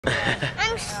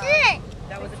I'm sick.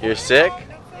 You're sick?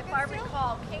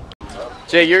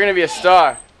 Jake, you're gonna be a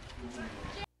star.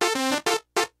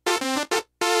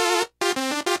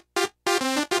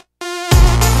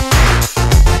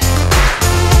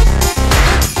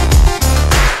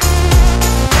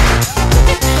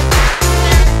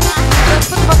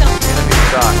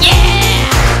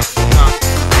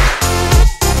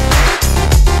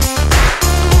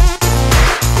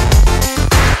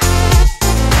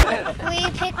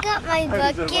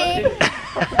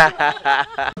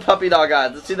 Puppy dog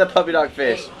eyes. Let's see the puppy dog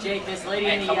fish. Hey, Jake, this lady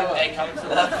in the yellow. Hey, come to the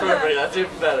That's perfect. That's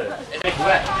even better. It's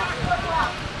wet.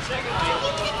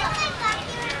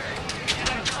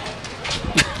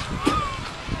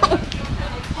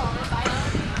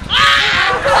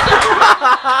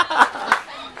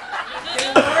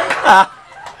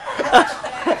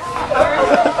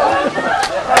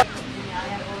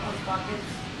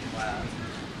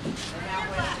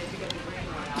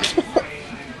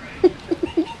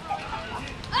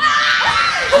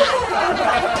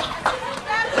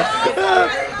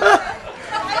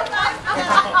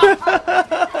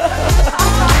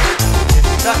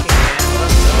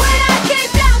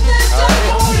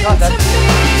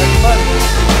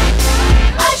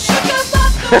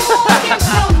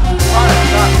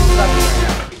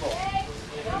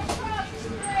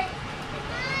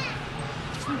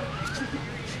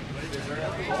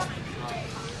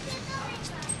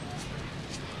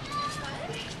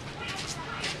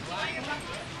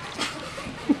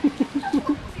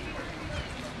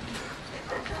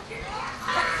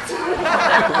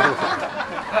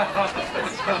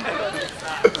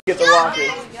 Get the walker.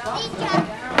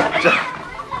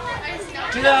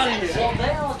 Get out of here. Well,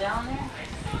 they all down there.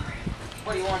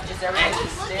 What do you want? Just everybody to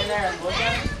stand there and look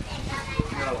at it?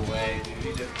 No way, dude.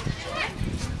 You just...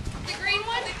 The green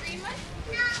one? The green one?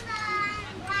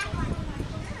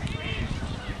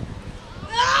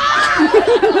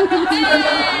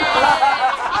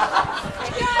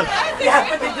 Yeah,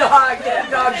 put the dog. Get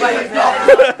the dog by his neck.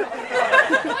 I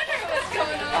wonder what's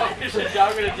going on. There's a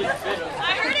dog gonna just fit him.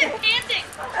 I heard it panting.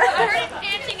 I heard it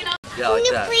panting and I was... Yeah, like Can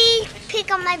you that. please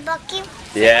pick up my bucket?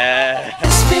 Yeah.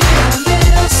 Speak a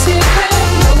little secret.